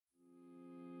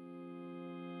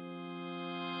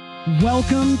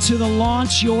Welcome to the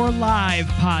Launch Your Live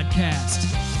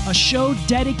podcast, a show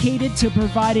dedicated to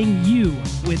providing you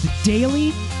with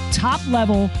daily,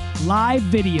 top-level live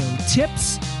video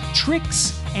tips,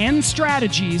 tricks, and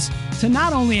strategies to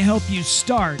not only help you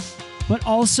start, but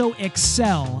also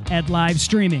excel at live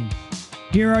streaming.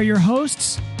 Here are your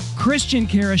hosts, Christian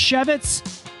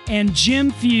Karashevitz and Jim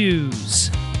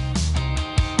Fuse.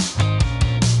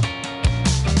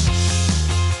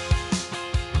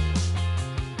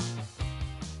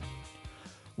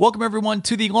 Welcome, everyone,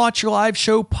 to the Launch Your Live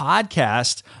Show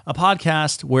podcast, a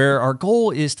podcast where our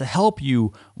goal is to help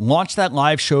you launch that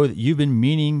live show that you've been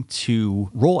meaning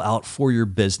to roll out for your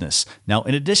business. Now,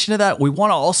 in addition to that, we want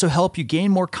to also help you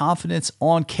gain more confidence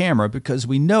on camera because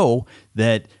we know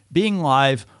that being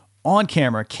live on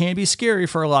camera can be scary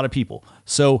for a lot of people.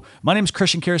 So my name is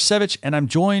Christian Karasevich, and I'm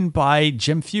joined by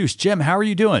Jim Fuse. Jim, how are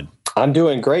you doing? I'm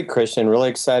doing great, Christian. Really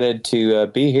excited to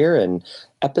be here in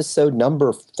episode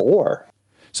number 4.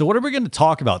 So what are we going to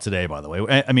talk about today, by the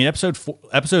way? I mean, episode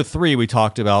 3, we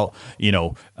talked about,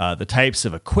 the types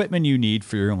of equipment you need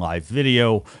for your live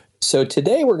video. So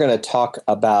today we're going to talk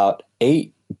about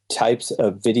 8 types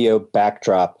of video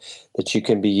backdrop that you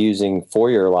can be using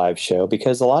for your live show,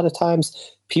 because a lot of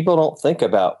times people don't think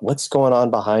about what's going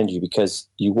on behind you, because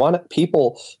you want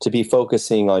people to be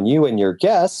focusing on you and your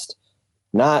guest,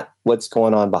 not what's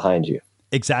going on behind you.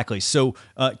 Exactly. So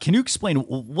can you explain,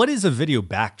 what is a video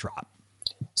backdrop?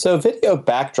 So video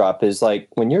backdrop is like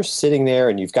when you're sitting there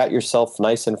and you've got yourself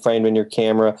nice and framed in your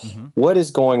camera, what is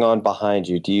going on behind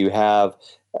you? Do you have,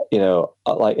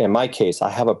 like in my case, I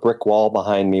have a brick wall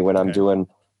behind me when I'm doing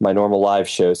my normal live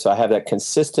show. So I have that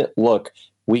consistent look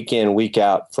week in, week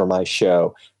out for my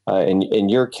show. In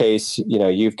your case,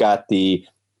 you've got the,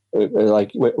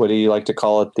 what do you like to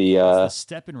call it? The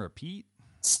step and repeat.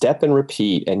 Step and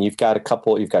repeat. And you've got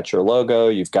you've got your logo,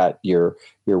 you've got your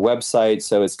website.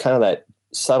 So it's kind of that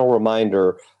subtle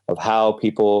reminder of how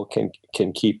people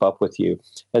can keep up with you.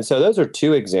 And so those are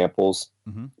 2 examples.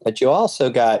 But you also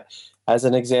got, as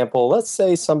an example, let's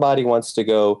say somebody wants to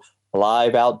go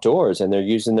live outdoors and they're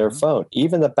using their phone.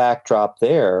 Even the backdrop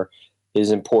there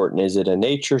is important. Is it a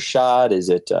nature shot? Is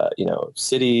it,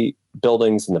 city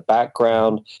buildings in the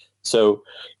background? So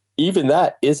even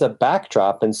that is a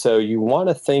backdrop. And so you want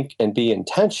to think and be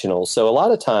intentional. So a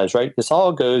lot of times, right, this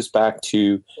all goes back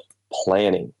to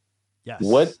planning. Yes.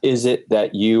 What is it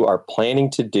that you are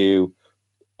planning to do?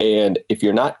 And if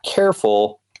you're not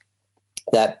careful,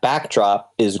 that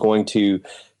backdrop is going to,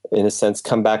 in a sense,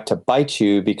 come back to bite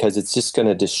you, because it's just going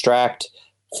to distract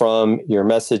from your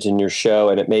message and your show,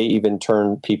 and it may even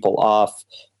turn people off,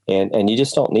 and you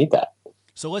just don't need that.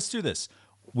 So let's do this.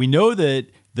 We know that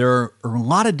there are a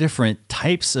lot of different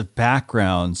types of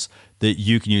backgrounds that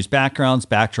you can use,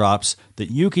 backdrops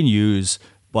that you can use,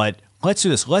 but let's do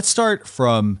this. Let's start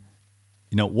from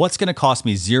what's going to cost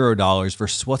me $0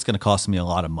 versus what's going to cost me a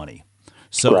lot of money.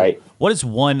 So What is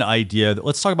one idea?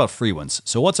 Let's talk about free ones.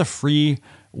 So what's a free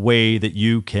way that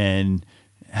you can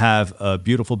have a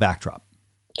beautiful backdrop?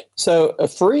 So a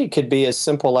free could be as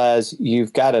simple as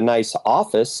you've got a nice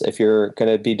office if you're going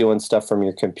to be doing stuff from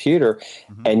your computer,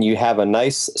 and you have a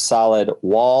nice solid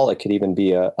wall. It could even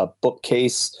be a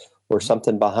bookcase or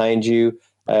something behind you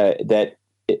that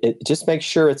it just makes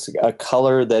sure it's a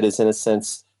color that is, in a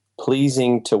sense,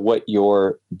 pleasing to what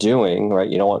you're doing, right?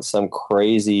 You don't want some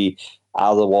crazy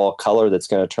out of the wall color that's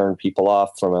going to turn people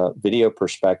off from a video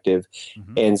perspective.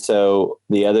 And so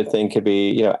the other thing could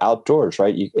be, outdoors,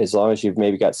 right? As long as you've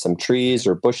maybe got some trees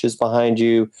or bushes behind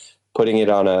you, putting it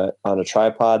on a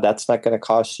tripod, that's not going to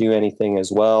cost you anything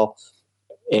as well.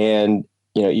 And,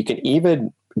 you can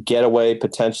even get away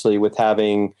potentially with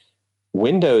having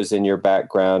windows in your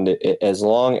background as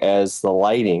long as the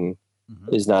lighting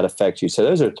does not affect you. So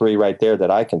those are 3 right there that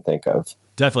I can think of.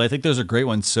 Definitely. I think those are great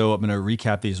ones. So I'm going to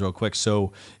recap these real quick.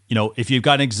 So, if you've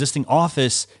got an existing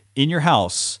office in your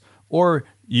house, or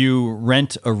you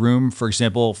rent a room, for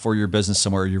example, for your business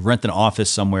somewhere, you rent an office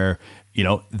somewhere,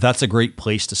 that's a great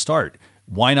place to start.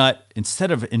 Why not,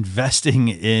 instead of investing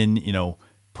in,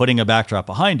 putting a backdrop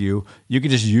behind you, you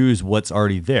could just use what's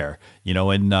already there,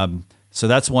 and so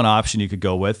that's one option you could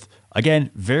go with.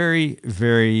 Again, very,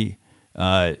 very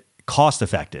cost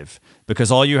effective,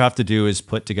 because all you have to do is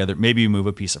put together, maybe you move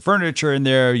a piece of furniture in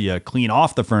there, you clean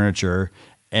off the furniture,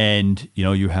 and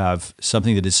you have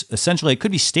something that is essentially, it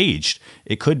could be staged.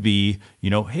 It could be,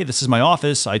 hey, this is my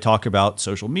office. I talk about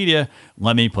social media.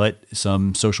 Let me put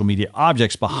some social media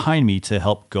objects behind me to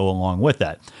help go along with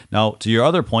that. Now, to your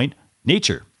other point,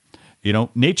 nature.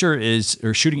 nature is,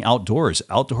 or shooting outdoors.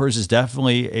 Outdoors is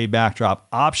definitely a backdrop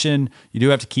option. You do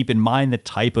have to keep in mind the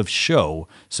type of show.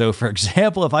 So for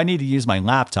example, if I need to use my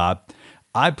laptop,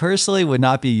 I personally would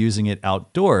not be using it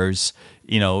outdoors,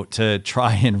 to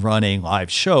try and run a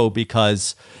live show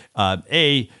because,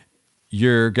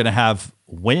 you're going to have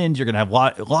wind, you're going to have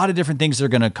a lot of different things that are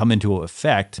going to come into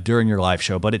effect during your live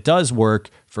show. But it does work.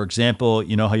 For example,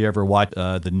 how you ever watch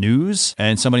the news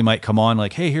and somebody might come on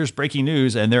like, hey, here's breaking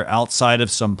news, and they're outside of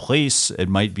some place. It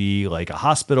might be like a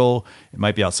hospital. It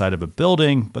might be outside of a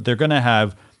building, but they're going to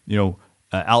have,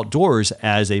 outdoors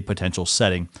as a potential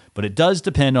setting. But it does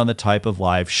depend on the type of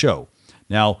live show.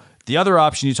 Now, the other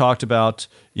option you talked about,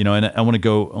 and I want to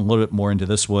go a little bit more into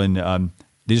this one.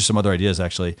 These are some other ideas,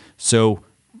 actually. So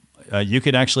you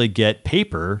could actually get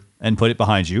paper and put it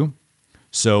behind you.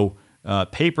 So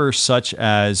paper such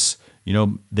as,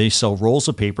 they sell rolls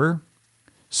of paper.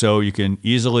 So you can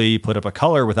easily put up a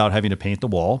color without having to paint the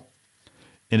wall.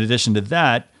 In addition to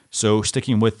that, so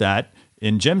sticking with that,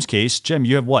 in Jim's case, Jim,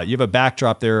 you have what? You have a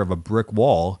backdrop there of a brick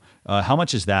wall. How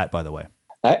much is that, by the way?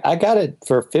 I got it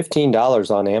for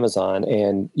 $15 on Amazon,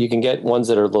 and you can get ones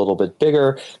that are a little bit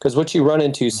bigger, because what you run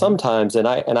into sometimes, and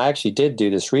I actually did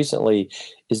do this recently,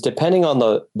 is depending on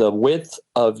the width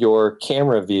of your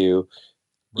camera view,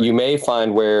 right, you may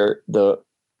find where the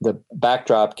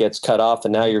backdrop gets cut off,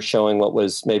 and now you're showing what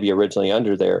was maybe originally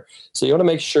under there. So you want to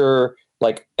make sure,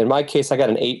 like in my case, I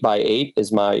got an 8x8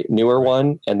 is my newer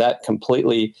one, and that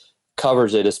completely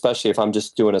covers it, especially if I'm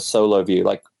just doing a solo view.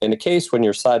 Like in the case when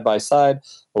you're side by side,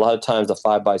 a lot of times the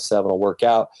 5x7 will work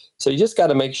out. So you just got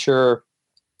to make sure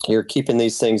you're keeping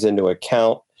these things into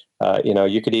account.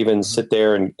 You could even sit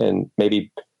there and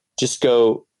maybe just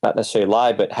go, not necessarily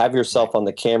live, but have yourself on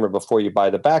the camera before you buy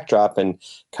the backdrop and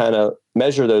kind of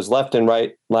measure those left and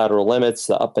right lateral limits,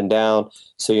 the up and down.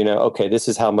 So, okay, this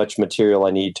is how much material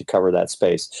I need to cover that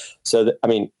space. So,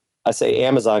 I say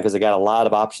Amazon because they got a lot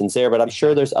of options there, but I'm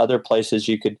sure there's other places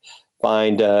you could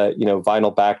find,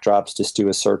 vinyl backdrops. Just do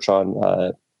a search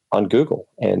on Google,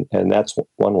 and that's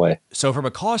one way. So from a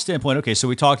cost standpoint, okay, so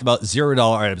we talked about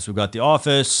 $0 items. We've got the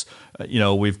office,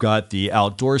 we've got the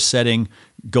outdoor setting,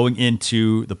 going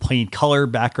into the plain color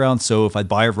background. So if I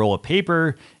buy a roll of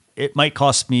paper, it might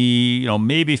cost me,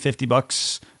 maybe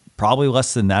 $50, probably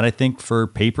less than that, I think, for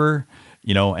paper,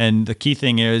 and the key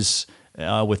thing is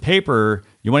with paper,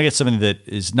 you want to get something that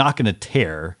is not going to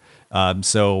tear.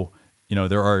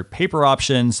 There are paper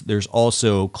options. There's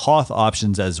also cloth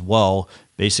options as well.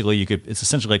 Basically, it's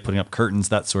essentially like putting up curtains,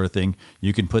 that sort of thing.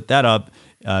 You can put that up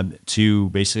to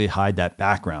basically hide that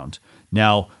background.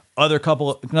 Now, another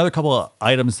couple of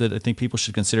items that I think people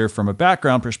should consider from a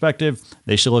background perspective,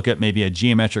 they should look at maybe a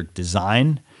geometric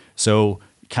design. So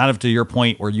kind of to your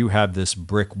point where you have this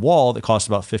brick wall that costs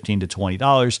about $15 to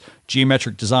 $20,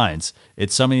 geometric designs.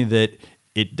 It's something that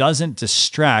it doesn't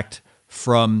distract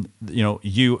from,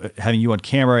 you having you on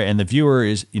camera, and the viewer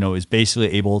is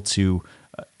basically able to,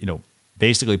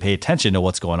 basically pay attention to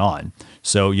what's going on.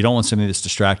 So you don't want something that's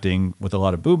distracting with a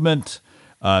lot of movement.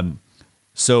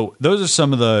 So those are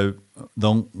some of the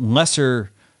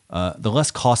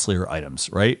less costlier items,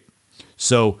 right?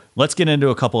 So let's get into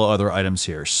a couple of other items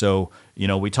here. So,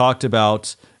 we talked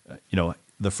about,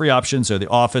 the free options are the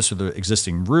office or the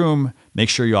existing room. Make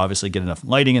sure you obviously get enough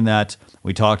lighting in that.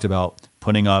 We talked about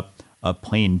putting up a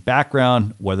plain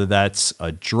background, whether that's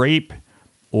a drape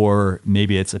or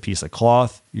maybe it's a piece of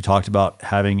cloth. You talked about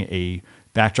having a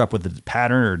backdrop with a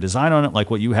pattern or design on it, like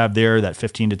what you have there, that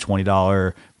 $15 to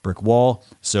 $20 brick wall.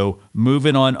 So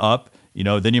moving on up,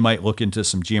 then you might look into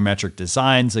some geometric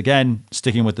designs, again,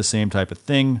 sticking with the same type of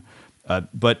thing.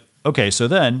 But okay, so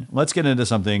then let's get into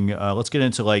something. Let's get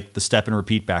into like the step and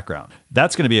repeat background.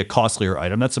 That's going to be a costlier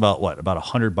item. That's about what? About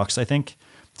 $100, I think.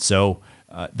 So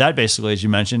that basically, as you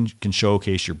mentioned, can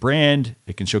showcase your brand.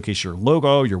 It can showcase your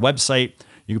logo, your website.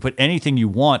 You can put anything you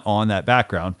want on that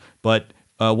background. But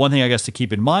one thing I guess to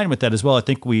keep in mind with that as well, I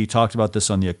think we talked about this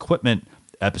on the equipment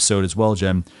episode as well,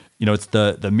 Jim. It's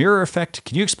the mirror effect.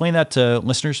 Can you explain that to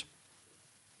listeners?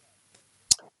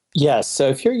 Yes. So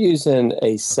if you're using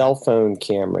a cell phone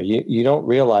camera, you don't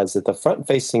realize that the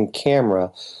front-facing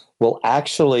camera will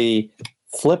actually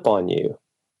flip on you.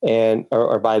 And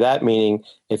or by that meaning,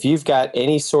 if you've got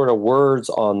any sort of words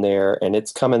on there and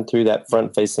it's coming through that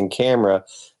front-facing camera,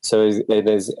 so it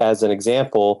is, as an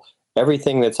example,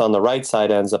 everything that's on the right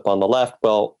side ends up on the left.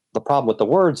 Well, the problem with the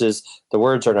words is the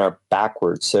words are now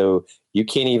backwards, so you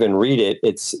can't even read it.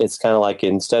 It's kind of like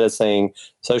instead of saying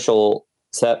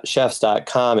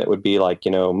socialchefs.com, it would be like,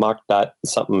 mock dot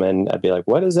something, and I'd be like,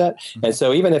 what is that? Mm-hmm. And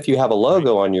so even if you have a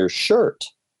logo on your shirt,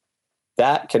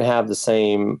 that can have the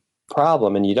same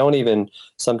problem, and you don't even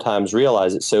sometimes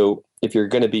realize it. So if you're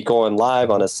going to be going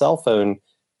live on a cell phone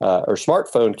or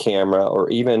smartphone camera, or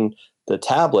even the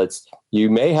tablets, you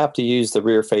may have to use the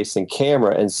rear facing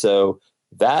camera. And so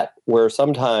that where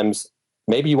sometimes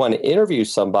maybe you want to interview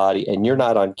somebody and you're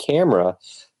not on camera,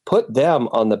 put them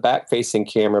on the back facing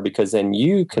camera, because then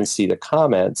you can see the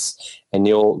comments and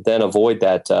you'll then avoid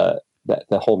that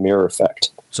the whole mirror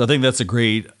effect. So I think that's a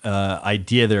great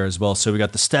idea there as well. So we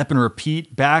got the step and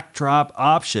repeat backdrop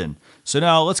option. So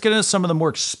now let's get into some of the more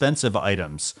expensive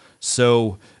items.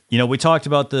 So, we talked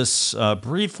about this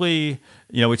briefly.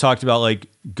 We talked about like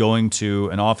going to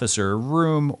an office or a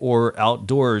room or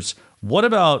outdoors. What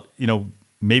about,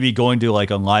 maybe going to like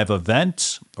a live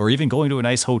event or even going to a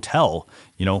nice hotel?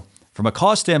 From a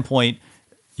cost standpoint,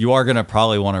 you are going to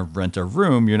probably want to rent a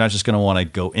room. You're not just going to want to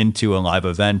go into a live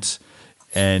event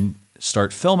and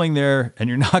start filming there, and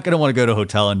you're not going to want to go to a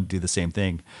hotel and do the same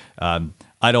thing.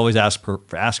 I'd always ask for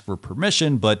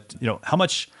permission, but how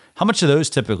much do those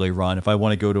typically run if I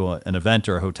want to go to an event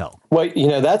or a hotel? Well,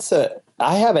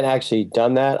 I haven't actually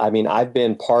done that. I mean, I've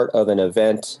been part of an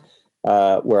event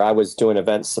where I was doing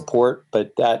event support,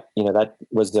 but that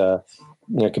was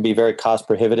could be very cost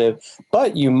prohibitive.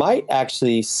 But you might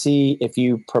actually see, if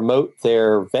you promote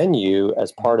their venue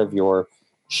as part of your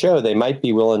show, they might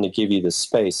be willing to give you the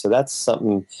space. So that's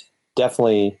something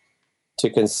definitely to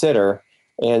consider.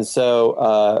 And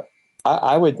so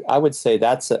I would say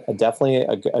that's definitely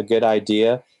a good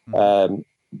idea.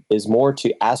 Is more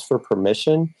to ask for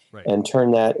permission, right, and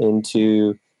turn that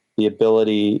into the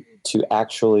ability to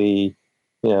actually,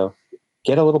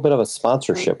 get a little bit of a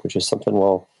sponsorship, which is something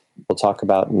we'll talk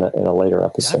about in a later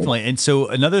episode. Definitely. And so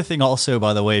another thing also,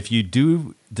 by the way, if you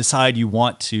do decide you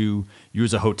want to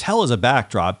use a hotel as a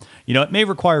backdrop, it may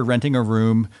require renting a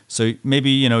room. So maybe,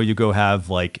 you go have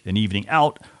like an evening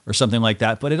out or something like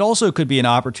that. But it also could be an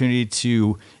opportunity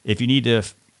to, if you need to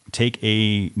take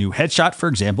a new headshot, for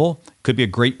example, could be a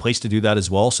great place to do that as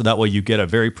well. So that way you get a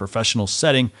very professional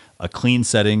setting, a clean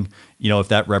setting, if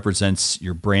that represents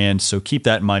your brand. So keep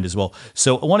that in mind as well.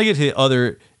 So I want to get to the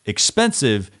other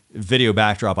expensive video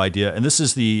backdrop idea, and this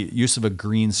is the use of a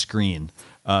green screen.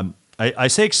 I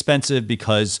say expensive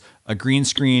because a green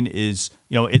screen is,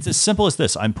 it's as simple as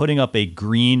this. I'm putting up a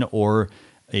green or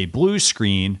a blue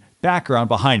screen background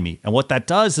behind me. And what that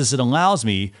does is it allows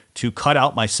me to cut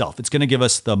out myself. It's going to give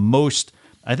us the most,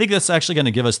 I think that's actually going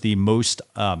to give us the most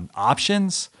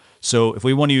options. So if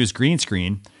we want to use green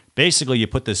screen, basically you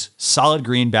put this solid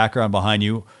green background behind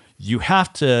you. You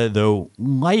have to, though,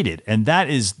 light it. And that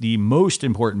is the most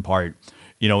important part.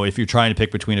 If you're trying to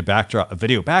pick between a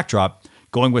video backdrop,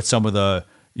 going with some of the,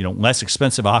 less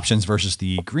expensive options versus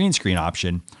the green screen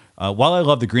option. While I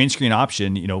love the green screen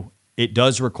option, it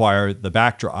does require the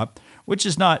backdrop, which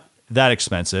is not that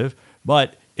expensive,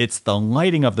 but it's the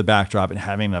lighting of the backdrop and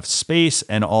having enough space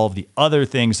and all of the other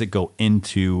things that go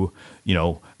into,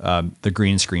 the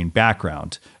green screen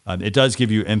background. It does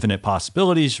give you infinite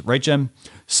possibilities, right, Jim?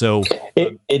 So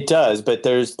it does, but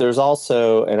there's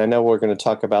also, and I know we're going to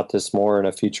talk about this more in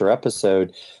a future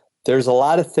episode, there's a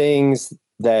lot of things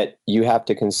that you have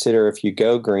to consider if you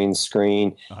go green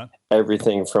screen,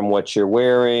 everything from what you're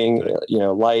wearing,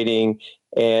 lighting,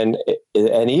 and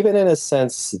even in a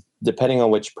sense, depending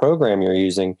on which program you're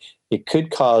using, it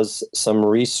could cause some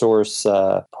resource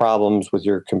problems with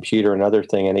your computer and other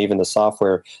thing, and even the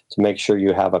software, to make sure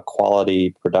you have a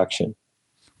quality production.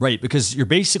 Right, because you're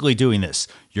basically doing this.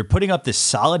 You're putting up this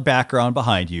solid background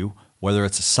behind you, whether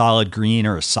it's a solid green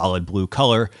or a solid blue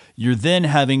color. You're then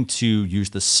having to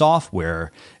use the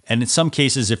software. And in some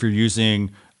cases, if you're using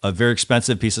a very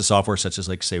expensive piece of software, such as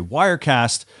like, say,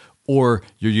 Wirecast, or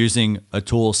you're using a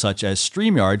tool such as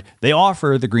StreamYard, they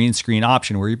offer the green screen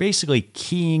option where you're basically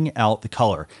keying out the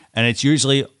color, and it's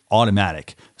usually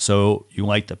automatic. So you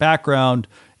light the background,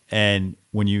 and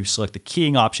when you select the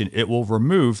keying option, it will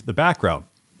remove the background.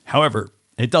 However,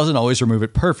 it doesn't always remove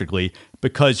it perfectly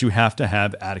because you have to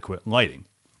have adequate lighting.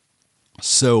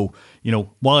 So,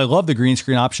 while I love the green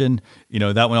screen option,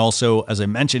 that one also, as I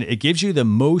mentioned, it gives you the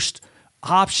most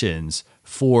options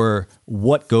for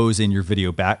what goes in your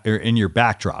video in your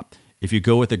backdrop. If you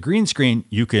go with a green screen,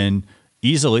 you can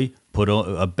easily put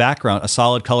a background, a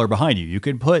solid color behind you. You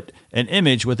can put an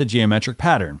image with a geometric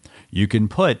pattern. You can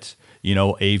put,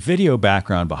 a video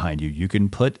background behind you. You can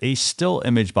put a still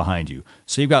image behind you.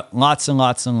 So you've got lots and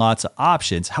lots and lots of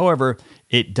options. However,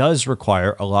 it does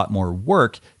require a lot more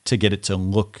work to get it to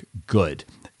look good,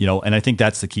 and I think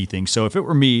that's the key thing. So if it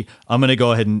were me, I'm going to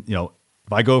go ahead and,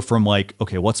 if I go from like,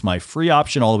 okay, what's my free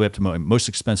option all the way up to my most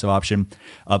expensive option,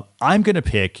 I'm going to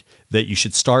pick that you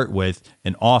should start with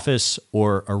an office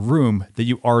or a room that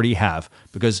you already have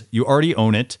because you already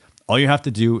own it. All you have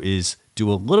to do is do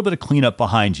a little bit of cleanup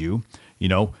behind you,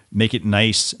 make it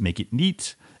nice, make it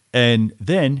neat. And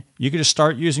then you can just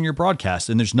start using your broadcast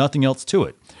and there's nothing else to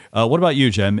it. What about you,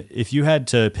 Jem? If you had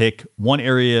to pick one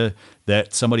area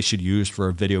that somebody should use for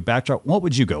a video backdrop, what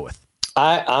would you go with?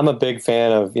 I'm a big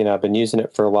fan of, I've been using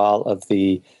it for a while of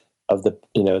the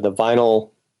vinyl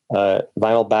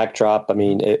backdrop. I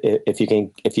mean,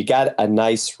 if you got a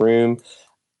nice room,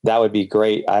 that would be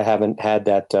great. I haven't had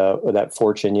that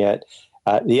fortune yet.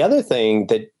 The other thing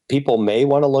that people may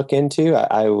want to look into,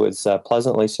 I was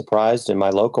pleasantly surprised in my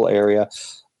local area.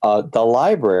 The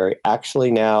library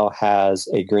actually now has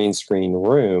a green screen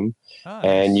room,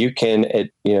 and you can,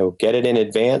 get it in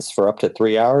advance for up to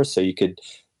 3 hours. So you could,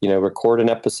 record an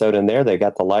episode in there. They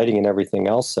got the lighting and everything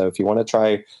else. So if you want to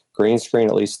try green screen,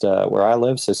 at least where I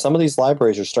live. So some of these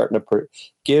libraries are starting to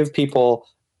give people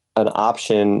an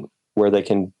option where they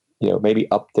can, maybe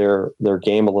up their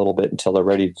game a little bit until they're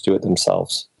ready to do it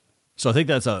themselves. So I think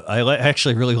I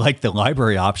actually really like the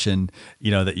library option,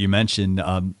 that you mentioned.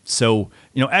 So,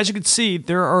 as you can see,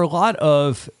 there are a lot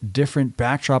of different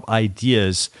backdrop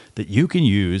ideas that you can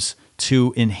use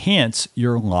to enhance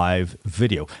your live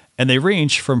video. And they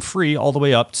range from free all the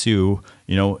way up to,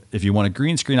 if you want a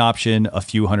green screen option, a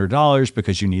few $100s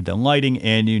because you need the lighting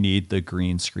and you need the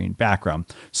green screen background.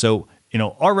 So,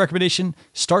 our recommendation,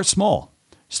 start small.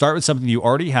 Start with something you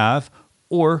already have,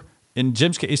 or in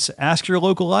Jim's case, ask your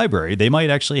local library. They might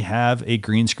actually have a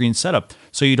green screen setup.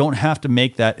 So you don't have to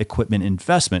make that equipment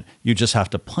investment. You just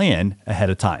have to plan ahead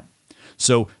of time.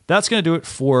 So that's going to do it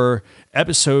for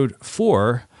episode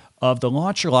 4 of the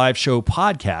Launch Your Live Show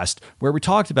podcast, where we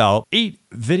talked about 8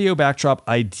 video backdrop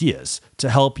ideas to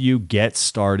help you get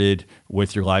started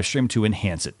with your live stream to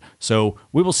enhance it. So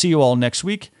we will see you all next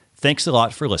week. Thanks a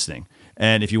lot for listening.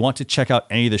 And if you want to check out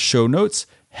any of the show notes,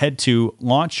 head to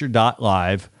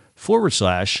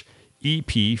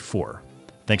launchyour.live/EP4.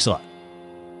 Thanks a lot.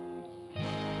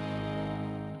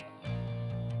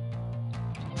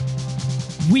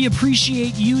 We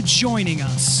appreciate you joining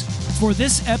us for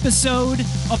this episode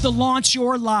of the Launch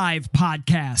Your Live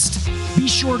podcast. Be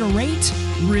sure to rate,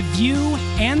 review,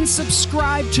 and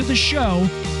subscribe to the show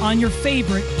on your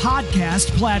favorite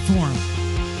podcast platform.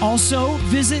 Also,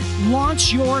 visit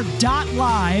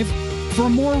launchyour.live for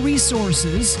more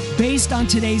resources based on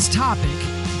today's topic,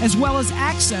 as well as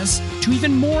access to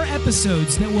even more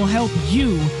episodes that will help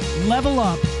you level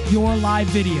up your live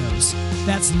videos.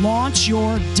 That's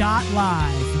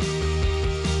launchyour.live.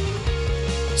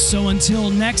 So until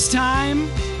next time,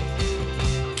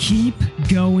 keep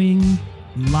going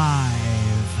live.